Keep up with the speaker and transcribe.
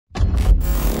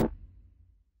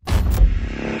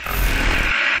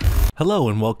Hello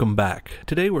and welcome back.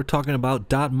 Today we're talking about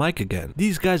 .mic again.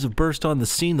 These guys have burst on the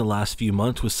scene the last few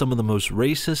months with some of the most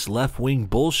racist left-wing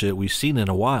bullshit we've seen in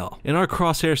a while. In our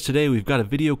crosshairs today we've got a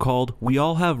video called We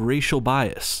All Have Racial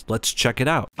Bias. Let's check it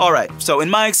out. Alright, so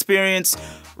in my experience,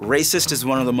 racist is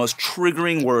one of the most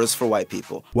triggering words for white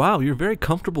people. Wow, you're very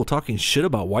comfortable talking shit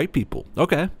about white people.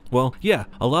 Okay. Well, yeah,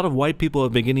 a lot of white people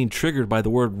have been getting triggered by the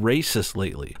word racist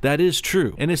lately. That is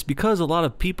true. And it's because a lot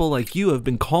of people like you have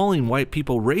been calling white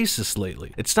people racist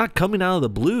lately. It's not coming out of the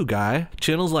blue, guy.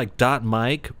 Channels like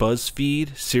 .mic,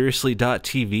 BuzzFeed,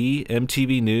 Seriously.tv,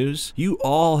 MTV News, you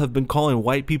all have been calling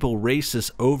white people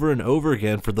racist over and over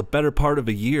again for the better part of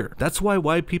a year. That's why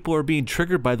white people are being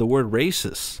triggered by the word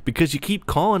racist. Because you keep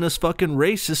calling us fucking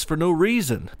racist for no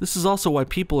reason. This is also why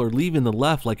people are leaving the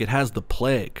left like it has the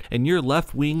plague. And your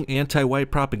left-wing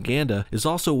anti-white propaganda is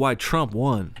also why Trump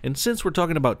won. And since we're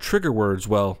talking about trigger words,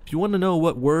 well, if you want to know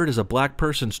what word is a black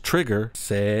person's trigger,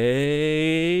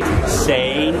 say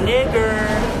nigger.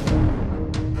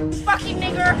 Fucking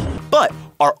nigger. But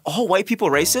are all white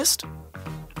people racist?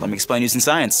 Let me explain using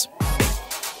science.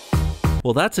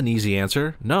 Well, that's an easy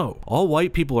answer. No, all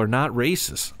white people are not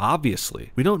racist,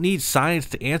 obviously. We don't need science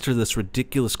to answer this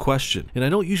ridiculous question, and I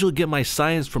don't usually get my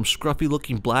science from scruffy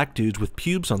looking black dudes with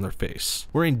pubes on their face,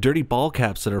 wearing dirty ball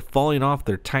caps that are falling off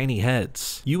their tiny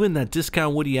heads. You and that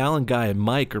discount Woody Allen guy and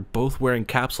Mike are both wearing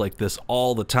caps like this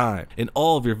all the time, in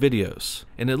all of your videos.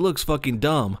 And it looks fucking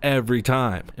dumb every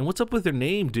time. And what's up with your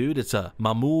name, dude? It's a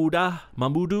Mamudu,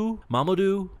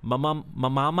 Mamadou,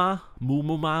 Mamama,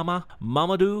 Mumumama,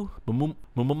 Mamadou,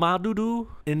 Mumamadudu,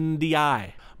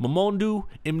 Ndi, Mamondu,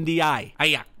 Mdi,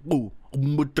 Ayak, Boo,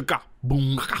 Umbutaka,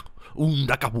 Boomaka,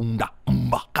 Undaka, Bunda,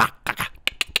 Umbaka.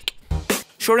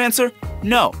 Short answer,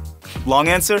 no. Long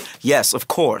answer, yes, of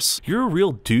course. You're a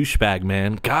real douchebag,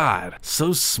 man. God,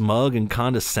 so smug and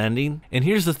condescending. And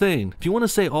here's the thing, if you want to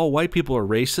say all white people are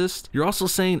racist, you're also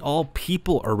saying all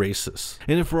people are racist.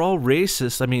 And if we're all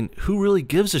racist, I mean, who really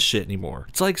gives a shit anymore?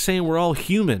 It's like saying we're all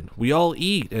human, we all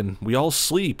eat, and we all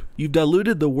sleep. You've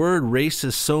diluted the word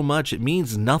racist so much it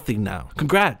means nothing now.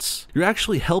 Congrats, you're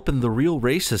actually helping the real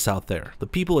racists out there. The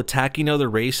people attacking other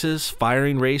races,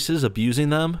 firing races, abusing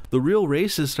them. The real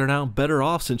racists are now better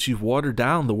off since you've watered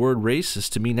down the word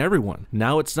racist to mean everyone.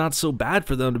 Now it's not so bad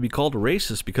for them to be called a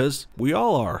racist because we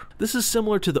all are. This is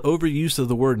similar to the overuse of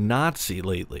the word Nazi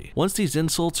lately. Once these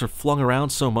insults are flung around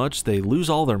so much, they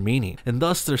lose all their meaning, and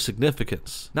thus their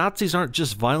significance. Nazis aren't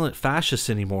just violent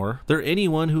fascists anymore, they're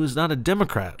anyone who is not a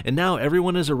Democrat. And now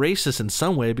everyone is a racist in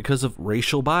some way because of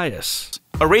racial bias.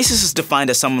 A racist is defined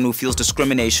as someone who feels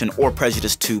discrimination or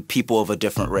prejudice to people of a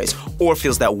different race, or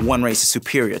feels that one race is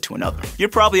superior to another. You're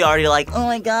probably already like, oh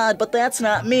my god, but that's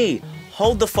not me.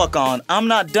 Hold the fuck on, I'm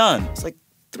not done. It's like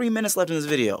 3 minutes left in this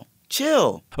video.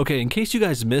 Chill. Okay, in case you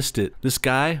guys missed it, this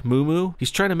guy, Mumu, he's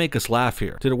trying to make us laugh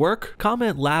here. Did it work?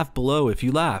 Comment laugh below if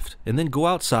you laughed, and then go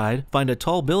outside, find a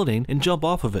tall building, and jump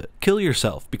off of it. Kill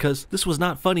yourself, because this was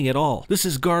not funny at all. This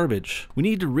is garbage. We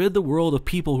need to rid the world of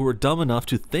people who are dumb enough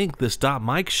to think this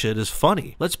 .mic shit is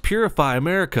funny. Let's purify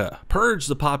America. Purge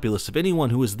the populace of anyone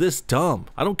who is this dumb.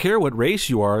 I don't care what race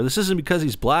you are. This isn't because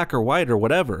he's black or white or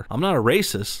whatever. I'm not a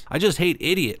racist. I just hate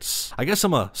idiots. I guess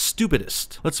I'm a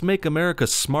stupidist. Let's make America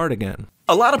smart again.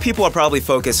 A lot of people are probably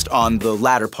focused on the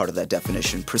latter part of that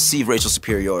definition, perceived racial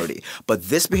superiority. But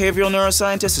this behavioral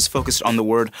neuroscientist is focused on the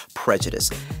word prejudice.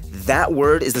 That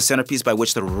word is the centerpiece by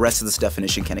which the rest of this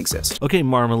definition can exist. Okay,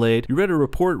 Marmalade, you read a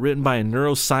report written by a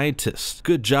neuroscientist.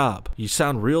 Good job. You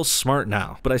sound real smart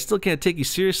now. But I still can't take you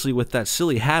seriously with that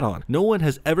silly hat on. No one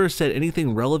has ever said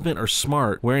anything relevant or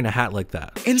smart wearing a hat like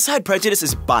that. Inside prejudice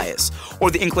is bias, or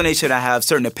the inclination to have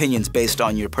certain opinions based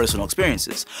on your personal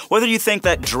experiences. Whether you think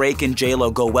that Drake and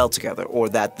J-Lo go well together, or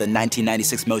that the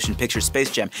 1996 motion picture Space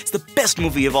Jam is the best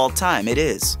movie of all time, it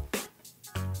is.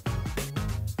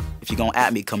 If you're gonna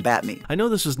at me, combat me. I know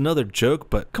this is another joke,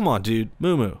 but come on, dude.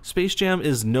 Mumu, Space Jam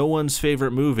is no one's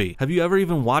favorite movie. Have you ever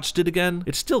even watched it again?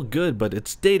 It's still good, but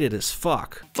it's dated as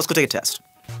fuck. Let's go take a test.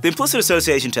 The Implicit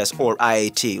Association Test, or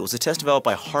IAT, was a test developed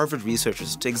by Harvard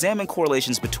researchers to examine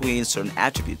correlations between certain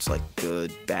attributes like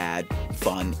good, bad,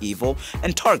 fun, evil,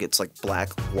 and targets like black,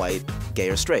 white, gay,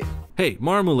 or straight. Hey,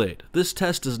 Marmalade, this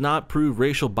test does not prove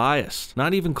racial bias.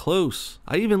 Not even close.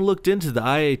 I even looked into the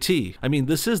IAT. I mean,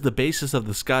 this is the basis of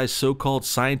this guy's so-called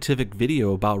scientific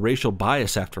video about racial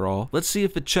bias after all. Let's see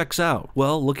if it checks out.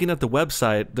 Well, looking at the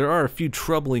website, there are a few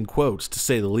troubling quotes to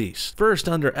say the least. First,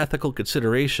 under ethical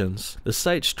considerations, the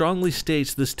site strongly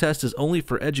states this test is only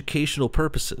for educational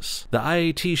purposes. The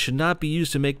IAT should not be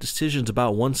used to make decisions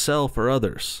about oneself or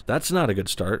others. That's not a good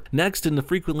start. Next, in the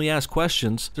frequently asked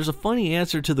questions, there's a funny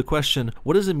answer to the question question,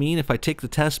 what does it mean if I take the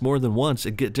test more than once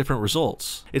and get different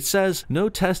results? It says, no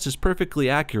test is perfectly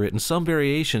accurate and some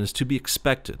variation is to be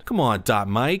expected. Come on,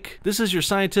 Mike. This is your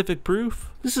scientific proof?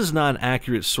 This is not an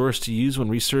accurate source to use when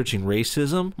researching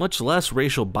racism, much less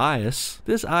racial bias.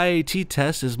 This IAT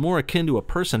test is more akin to a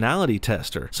personality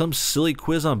test or some silly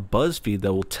quiz on BuzzFeed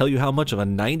that will tell you how much of a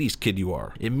 90s kid you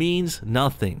are. It means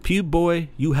nothing. Pube boy,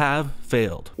 you have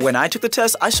failed. When I took the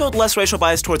test, I showed less racial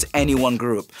bias towards any one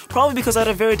group, probably because I had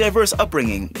a very diverse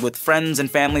upbringing with friends and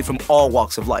family from all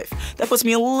walks of life. That puts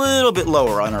me a little bit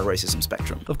lower on our racism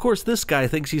spectrum. Of course, this guy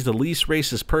thinks he's the least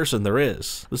racist person there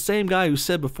is. The same guy who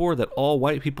said before that all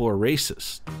white people are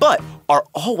racist. But are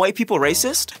all white people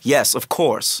racist? Yes, of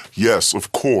course. Yes,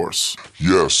 of course.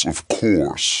 Yes, of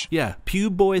course. Yeah,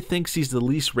 Pube boy thinks he's the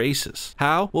least racist.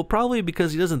 How? Well, probably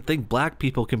because he doesn't think black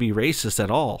people can be racist at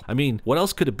all. I mean, what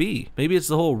else could it be? Maybe it's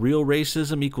the whole real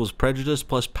racism equals prejudice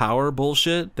plus power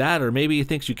bullshit. That, or maybe he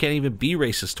thinks you can't even be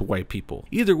racist to white people.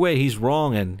 Either way, he's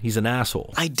wrong and he's an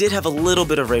asshole. I did have a little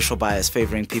bit of racial bias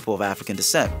favoring people of African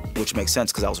descent, which makes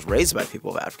sense because I was raised by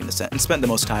people of African descent and spent the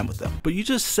most time with them. But you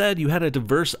just said you had a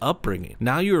diverse upbringing.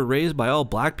 Now you were raised by all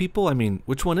black people? I mean,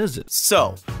 which one is it?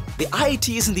 So, the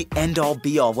IAT isn't the end-all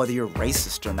be-all whether you're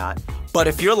racist or not. But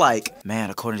if you're like, man,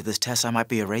 according to this test, I might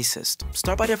be a racist,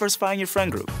 start by diversifying your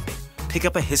friend group. Pick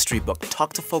up a history book,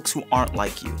 talk to folks who aren't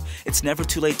like you. It's never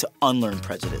too late to unlearn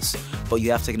prejudice, but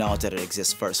you have to acknowledge that it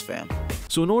exists first, fam.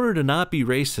 So in order to not be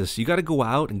racist, you gotta go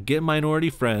out and get minority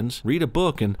friends, read a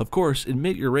book, and of course,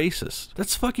 admit you're racist.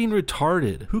 That's fucking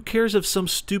retarded. Who cares if some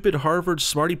stupid Harvard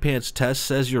smarty pants test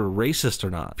says you're racist or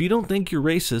not? If you don't think you're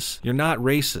racist, you're not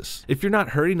racist. If you're not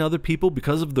hurting other people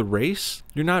because of the race,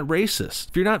 you're not racist.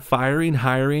 If you're not firing,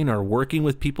 hiring, or working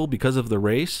with people because of the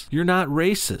race, you're not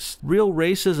racist. Real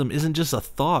racism isn't just a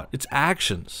thought, it's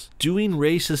actions. Doing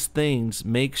racist things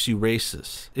makes you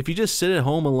racist. If you just sit at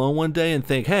home alone one day and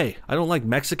think, hey, I don't like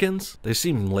Mexicans, they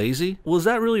seem lazy, well, is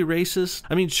that really racist?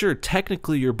 I mean, sure,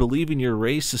 technically you're believing your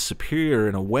race is superior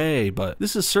in a way, but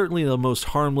this is certainly the most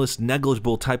harmless,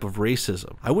 negligible type of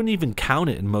racism. I wouldn't even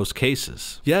count it in most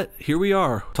cases. Yet, here we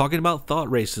are, talking about thought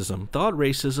racism. Thought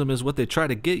racism is what they try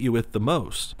to get you with the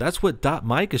most. That's what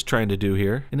Mike is trying to do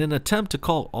here. In an attempt to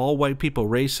call all white people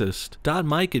racist,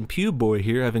 Mike and Pube boy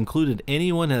here have included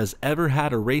anyone that has ever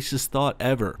had a racist thought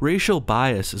ever. Racial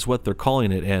bias is what they're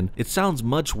calling it, and it sounds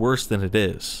much worse than it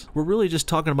is. We're really just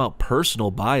talking about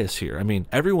personal bias here. I mean,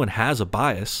 everyone has a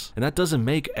bias, and that doesn't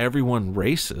make everyone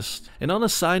racist. And on a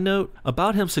side note,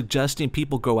 about him suggesting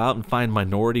people go out and find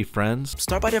minority friends,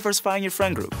 start by diversifying your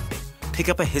friend group. Pick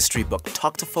up a history book,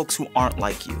 talk to folks who aren't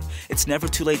like you. It's never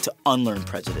too late to unlearn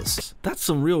prejudice. That's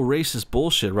some real racist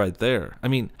bullshit right there. I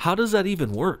mean, how does that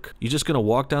even work? You just gonna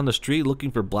walk down the street looking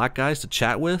for black guys to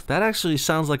chat with? That actually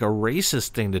sounds like a racist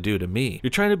thing to do to me. You're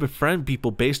trying to befriend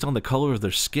people based on the color of their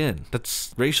skin.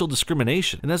 That's racial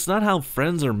discrimination. And that's not how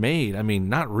friends are made. I mean,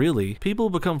 not really. People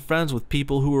become friends with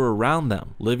people who are around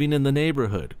them, living in the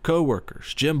neighborhood,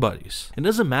 co-workers, gym buddies. It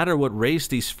doesn't matter what race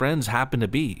these friends happen to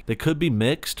be. They could be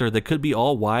mixed, or they could be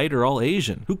all white or all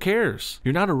Asian. Who cares?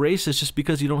 You're not a racist just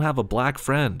because you don't have a black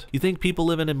friend. You think people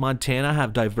living in Montana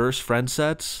have diverse friend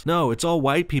sets? No, it's all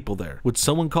white people there. Would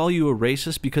someone call you a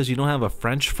racist because you don't have a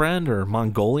French friend or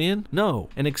Mongolian? No.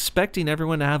 And expecting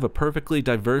everyone to have a perfectly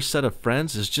diverse set of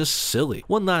friends is just silly.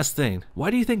 One last thing.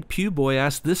 Why do you think Pube boy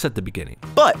asked this at the beginning?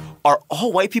 But are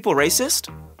all white people racist?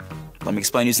 Let me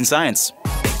explain using science.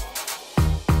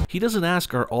 He doesn't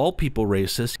ask, are all people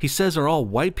racist? He says, are all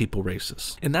white people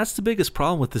racist? And that's the biggest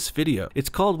problem with this video. It's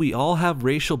called We All Have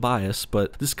Racial Bias,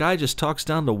 but this guy just talks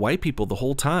down to white people the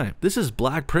whole time. This is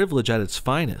black privilege at its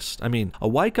finest. I mean, a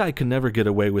white guy can never get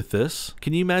away with this.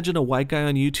 Can you imagine a white guy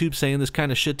on YouTube saying this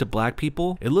kind of shit to black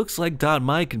people? It looks like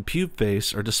Mike and Pube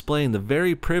Face are displaying the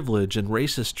very privilege and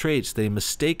racist traits they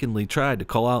mistakenly tried to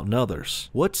call out in others.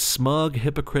 What smug,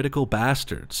 hypocritical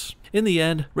bastards. In the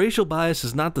end, racial bias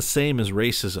is not the same as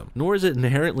racism, nor is it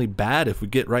inherently bad if we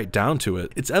get right down to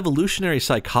it. It's evolutionary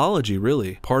psychology,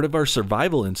 really, part of our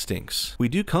survival instincts. We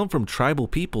do come from tribal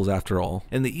peoples after all,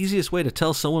 and the easiest way to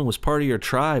tell someone was part of your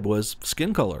tribe was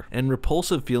skin color. And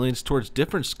repulsive feelings towards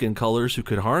different skin colors who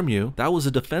could harm you, that was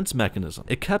a defense mechanism.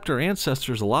 It kept our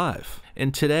ancestors alive.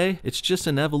 And today, it's just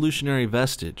an evolutionary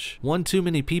vestige. One too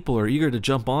many people are eager to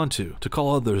jump onto, to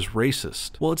call others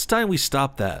racist. Well, it's time we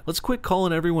stop that. Let's quit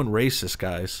calling everyone racist,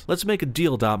 guys. Let's make a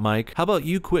deal, Mike. How about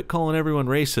you quit calling everyone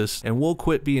racist, and we'll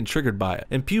quit being triggered by it?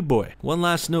 And Pube boy, one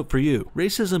last note for you.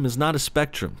 Racism is not a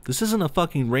spectrum. This isn't a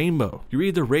fucking rainbow. You're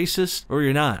either racist or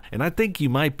you're not, and I think you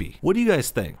might be. What do you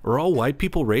guys think? Are all white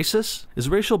people racist? Is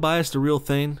racial bias the real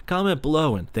thing? Comment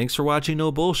below, and thanks for watching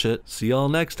No Bullshit. See y'all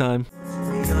next time.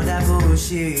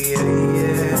 Bullshit,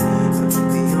 yeah.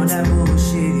 be on that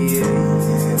bullshit, yeah,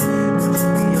 yeah. Don't you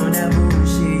be on that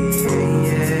bullshit, yeah,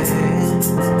 yeah.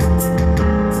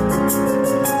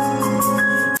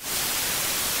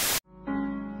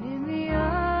 In the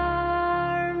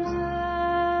arms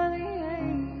of the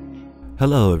angel.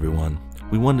 Hello everyone.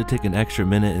 We wanted to take an extra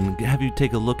minute and have you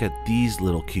take a look at these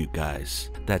little cute guys.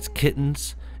 That's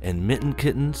Kittens and Mitten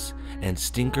Kittens and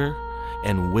Stinker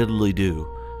and Whittly Doo.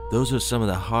 Those are some of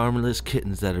the harmless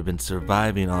kittens that have been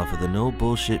surviving off of the No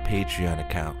Bullshit Patreon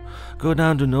account. Go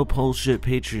down to No Bullshit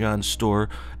Patreon store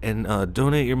and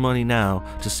donate your money now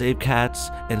to save cats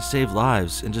and save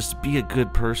lives, and just be a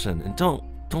good person, and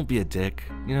don't be a dick.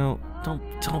 You know,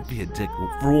 don't be a dick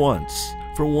for once.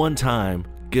 For one time,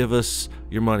 give us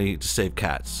your money to save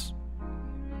cats.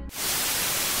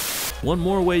 One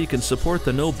more way you can support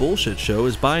the No Bullshit Show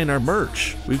is buying our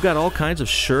merch. We've got all kinds of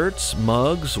shirts,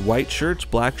 mugs, white shirts,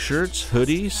 black shirts,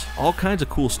 hoodies, all kinds of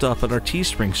cool stuff at our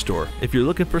Teespring store. If you're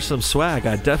looking for some swag,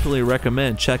 I definitely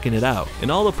recommend checking it out. And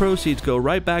all the proceeds go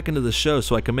right back into the show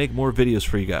so I can make more videos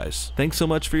for you guys. Thanks so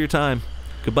much for your time.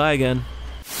 Goodbye again.